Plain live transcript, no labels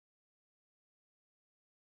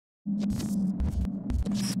What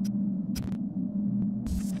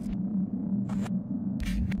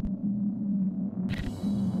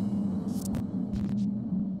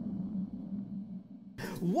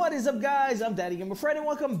is up, guys? I'm Daddy Gamer Fred, and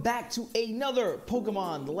welcome back to another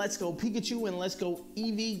Pokemon Let's Go Pikachu and Let's Go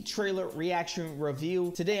Eevee trailer reaction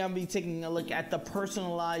review. Today I'm be taking a look at the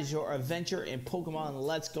Personalize Your Adventure in Pokemon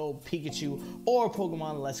Let's Go Pikachu or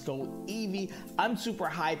Pokemon Let's Go Eevee. I'm super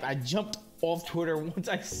hyped. I jumped off Twitter once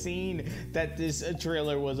I seen that this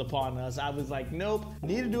trailer was upon us. I was like, nope,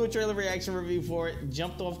 need to do a trailer reaction review for it.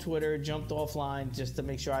 Jumped off Twitter, jumped offline just to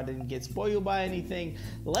make sure I didn't get spoiled by anything.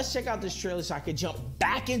 Let's check out this trailer so I could jump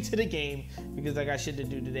back into the game because I got shit to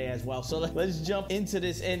do today as well. So let's jump into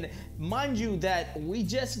this. And mind you that we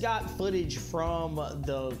just got footage from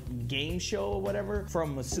the game show or whatever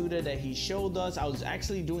from Masuda that he showed us. I was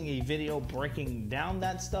actually doing a video breaking down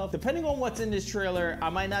that stuff. Depending on what's in this trailer, I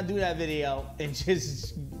might not do that video and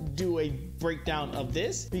just do a breakdown of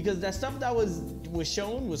this because that stuff that was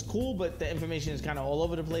shown was cool, but the information is kind of all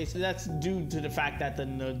over the place. That's due to the fact that the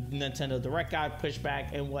Nintendo Direct got pushed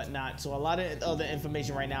back and whatnot, so a lot of other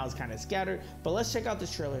information right now is kind of scattered. But let's check out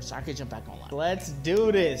this trailer so I can jump back online. Let's do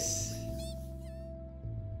this.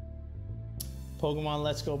 Pokemon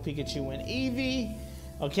Let's Go Pikachu and Eevee.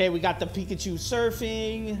 Okay, we got the Pikachu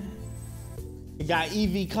surfing. We got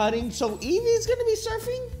Eevee cutting. So Eevee is gonna be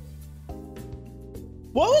surfing?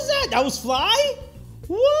 What was that? That was Fly?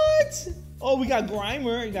 What? Oh, we got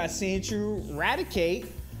Grimer, we got Sandshrew, Raticate,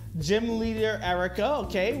 Gym Leader Erica.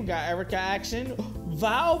 Okay, we got Erica action.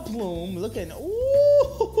 Vileplume looking,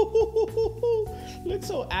 ooh, looks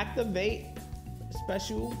so activate.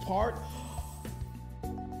 Special part.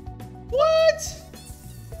 What?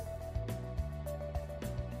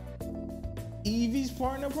 Eevee's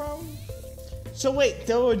partner problem? So wait,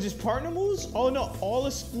 there were just partner moves? Oh no, all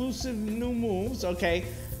exclusive new moves. Okay.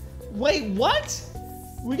 Wait, what?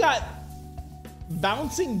 We got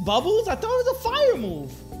bouncing bubbles? I thought it was a fire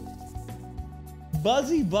move.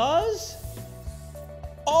 Buzzy Buzz?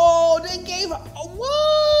 Oh, they gave her,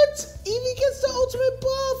 what? Eevee gets the ultimate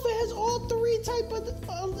buff. It has all three type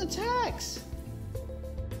of attacks.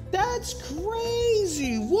 That's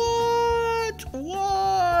crazy. What?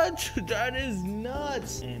 That is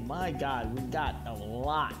nuts. And my God, we got a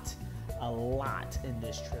lot in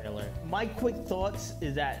this trailer. My quick thoughts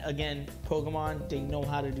is that, again, Pokemon, they know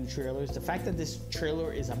how to do trailers. The fact that this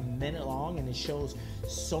trailer is a minute long and it shows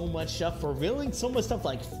so much stuff, revealing so much stuff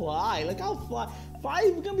like Fly. Look how Fly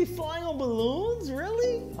we're gonna be flying on balloons,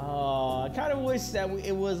 really? I kind of wish that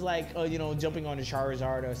it was like, you know, jumping on a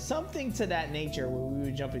Charizard or something to that nature where we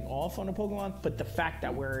were jumping off on a Pokemon. But the fact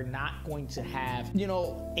that we're not going to have, you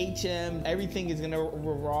know, HM, everything is gonna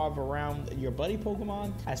revolve around your buddy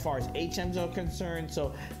Pokemon as far as HMs are concerned.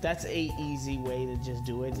 So that's a easy way to just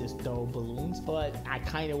do it, just throw balloons. But I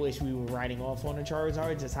kind of wish we were riding off on a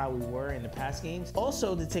Charizard, just how we were in the past games.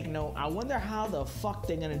 Also, to take note, I wonder how the fuck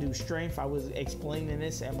they're gonna do strength. I was explaining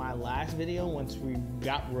this in my last video once we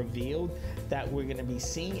got revealed that we're gonna be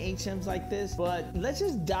seeing HMs like this. But let's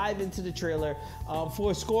just dive into the trailer.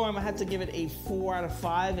 For a score, I'm gonna have to give it a 4 out of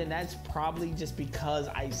 5, and that's probably just because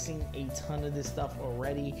I've seen a ton of this stuff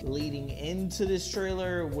already leading into this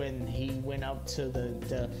trailer. When he went up to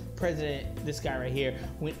the president, this guy right here,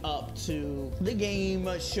 went up to the game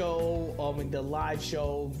show, the live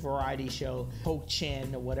show, variety show,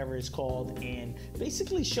 Pokémon or whatever it's called, and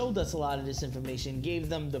basically showed us a lot of this information, gave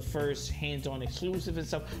them the first hands-on exclusive and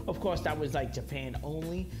stuff. Of course, that was like Japan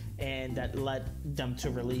only, and that led them to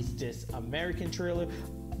release this American trailer.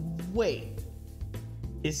 Wait,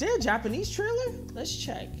 is there a Japanese trailer? Let's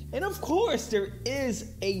check. And of course, there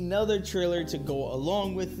is another trailer to go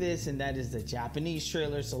along with this, and that is the Japanese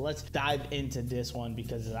trailer. So let's dive into this one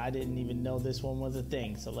because I didn't even know this one was a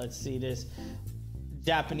thing. So let's see this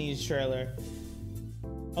Japanese trailer.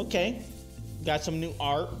 Okay, got some new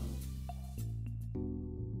art.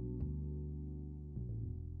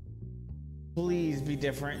 Please be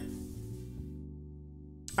different.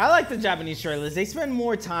 I like the Japanese trailers. They spend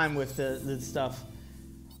more time with the stuff.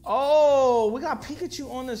 Oh, we got Pikachu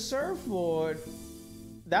on the surfboard.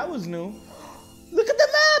 That was new. Look at the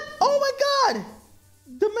map. Oh my God.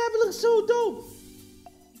 The map looks so dope.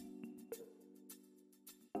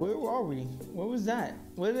 Where are we? Where was that?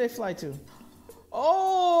 Where did they fly to?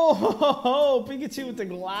 Oh, Pikachu with the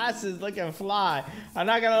glasses looking fly. I'm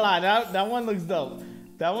not gonna lie, that one looks dope.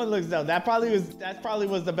 That one looks dope. That probably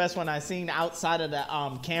was the best one I've seen outside of the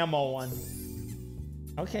camo one.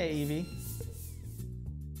 Okay, Eevee.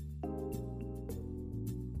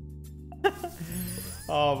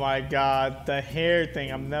 Oh my God, the hair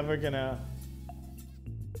thing. I'm never gonna.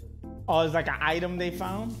 Oh, it's like an item they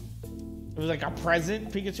found. was like a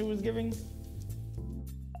present Pikachu was giving.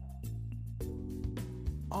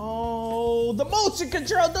 Oh, the motion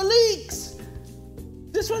control, the leaks.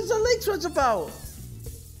 This was the leaks was about.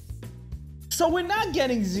 So we're not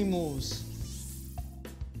getting Z moves.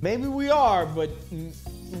 Maybe we are, but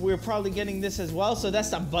we're probably getting this as well. So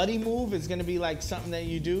that's a buddy move. It's gonna be like something that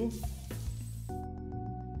you do.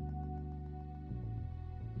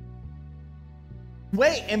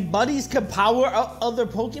 Wait, and buddies can power up other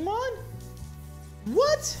Pokemon?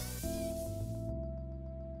 What?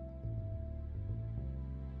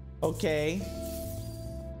 Okay.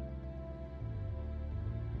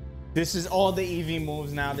 This is all the Eevee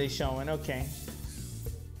moves now they're showing. Okay.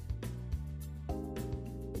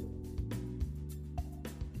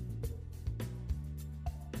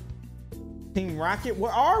 Team Rocket,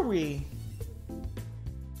 where are we?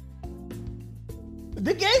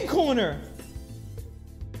 The game corner.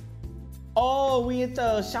 Oh, we at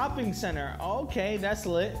the shopping center. Okay, that's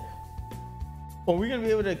lit. Are we gonna be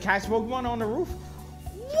able to catch Pokemon on the roof?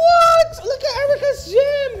 What? Look at Erica's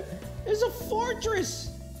gym. There's a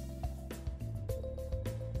fortress.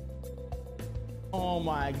 Oh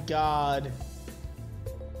my God.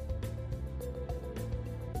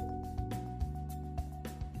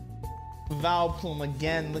 Valplume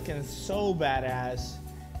again, looking so badass.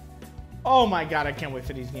 Oh my God, I can't wait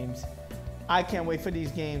for these games. I can't wait for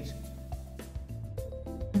these games.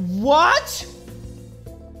 What?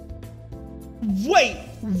 Wait,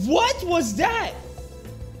 what was that?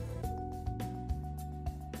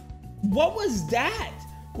 What was that?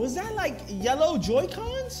 Was that like yellow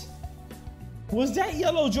Joy-Cons? Was that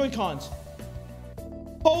yellow Joy-Cons?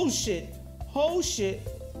 Oh shit. Oh shit.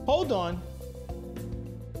 Hold on.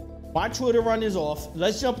 My Twitter run is off.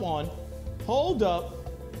 Let's jump on. Hold up.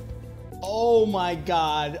 Oh my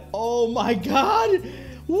God. Oh my God.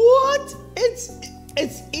 What?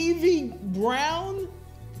 It's Eevee Brown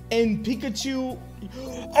and Pikachu.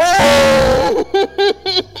 Oh!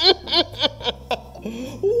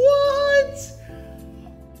 What?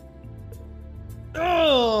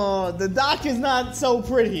 Oh, the dock is not so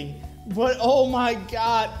pretty, but oh my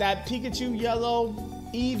God, that Pikachu yellow,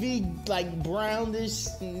 Eevee like brownish,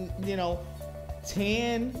 you know,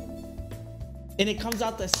 tan, and it comes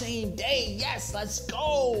out the same day. Yes, let's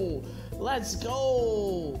go. Let's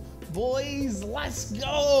go. Boys, let's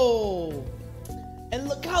go. And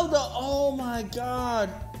look how oh my God,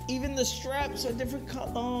 even the straps are different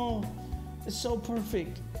color. Oh, it's so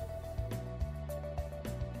perfect.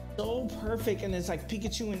 So perfect, and it's like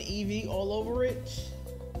Pikachu and Eevee all over it.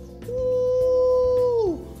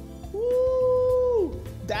 Woo! Woo!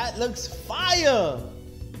 That looks fire.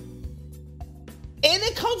 And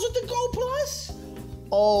it comes with the Gold Plus?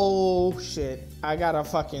 Oh shit. I gotta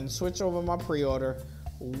fucking switch over my pre-order.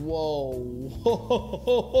 Whoa. Whoa,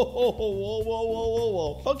 whoa, whoa, whoa,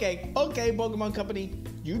 whoa. Okay, Pokemon Company,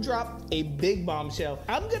 you dropped a big bombshell.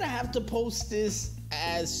 I'm gonna have to post this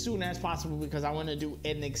as soon as possible because I want to do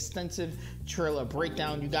an extensive trailer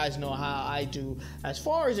breakdown. You guys know how I do as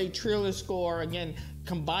far as a trailer score. Again,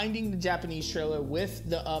 combining the Japanese trailer with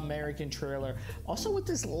the American trailer, also with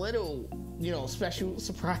this little, you know, special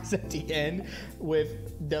surprise at the end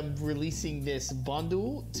with them releasing this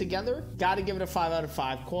bundle together. Gotta give it a 5 out of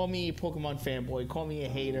 5. Call me a Pokemon fanboy, call me a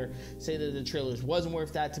hater, say that the trailers wasn't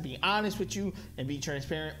worth that. To be honest with you and be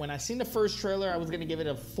transparent, when I seen the first trailer, I was gonna give it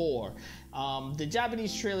a 4. The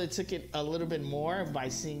Japanese trailer took it a little bit more by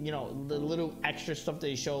seeing, you know, the little extra stuff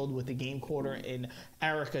they showed with the game quarter in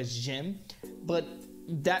Erica's gym, but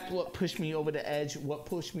that's what pushed me over the edge. What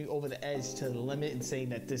pushed me over the edge to the limit and saying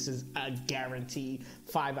that this is a guaranteed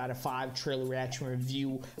 5 out of 5 trailer reaction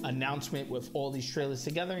review announcement with all these trailers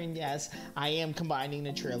together. And yes, I am combining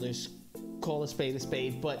the trailers, call a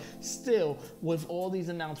spade, but still, with all these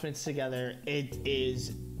announcements together, it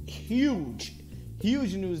is huge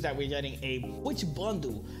news that we're getting a which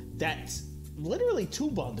bundle that's literally 2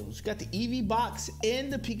 bundles. You got the Eevee box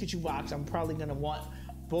and the Pikachu box. I'm probably gonna want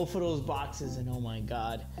both of those boxes, and oh my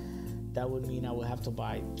God, that would mean I would have to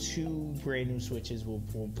buy 2 brand new Switches, will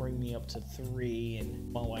bring me up to 3,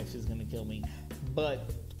 and my wife is gonna kill me. But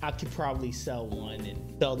I could probably sell one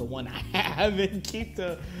and sell the one I have and keep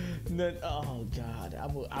the oh God,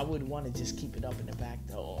 I would want to just keep it up in the back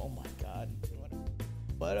though. Oh my God,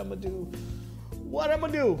 what I'm gonna do? What I'm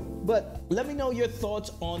gonna do? But let me know your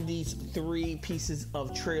thoughts on these 3 pieces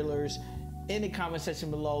of trailers in the comment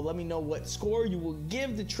section below. Let me know what score you will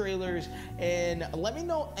give the trailers, and let me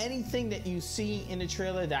know anything that you see in the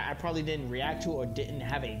trailer that I probably didn't react to or didn't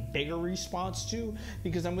have a bigger response to,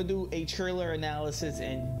 because I'm gonna do a trailer analysis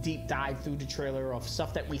and deep dive through the trailer of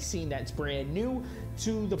stuff that we've seen that's brand new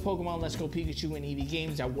to the Pokemon Let's Go Pikachu and Eevee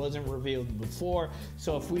games that wasn't revealed before.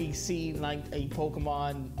 So if we see like a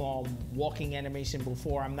Pokemon walking animation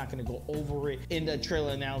before, I'm not going to go over it in the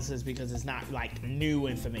trailer analysis because it's not like new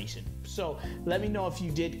information. So let me know if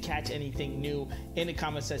you did catch anything new in the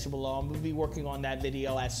comment section below. I'm going to be working on that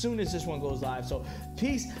video as soon as this one goes live. So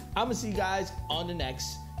peace. I'm going to see you guys on the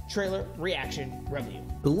next trailer reaction review.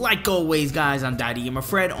 Like always, guys, I'm Daddy and my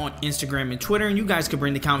Fred on Instagram and Twitter, and you guys can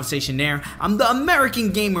bring the conversation there. I'm the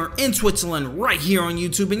American gamer in Switzerland right here on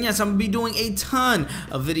YouTube, and yes, I'm gonna be doing a ton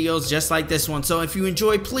of videos just like this one. So if you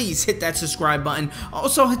enjoy, please hit that subscribe button.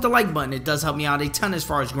 Also hit the like button. It does help me out a ton as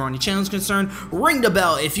far as growing the channel is concerned. Ring the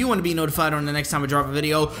bell if you want to be notified on the next time I drop a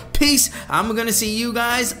video. Peace. I'm gonna see you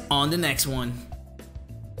guys on the next one.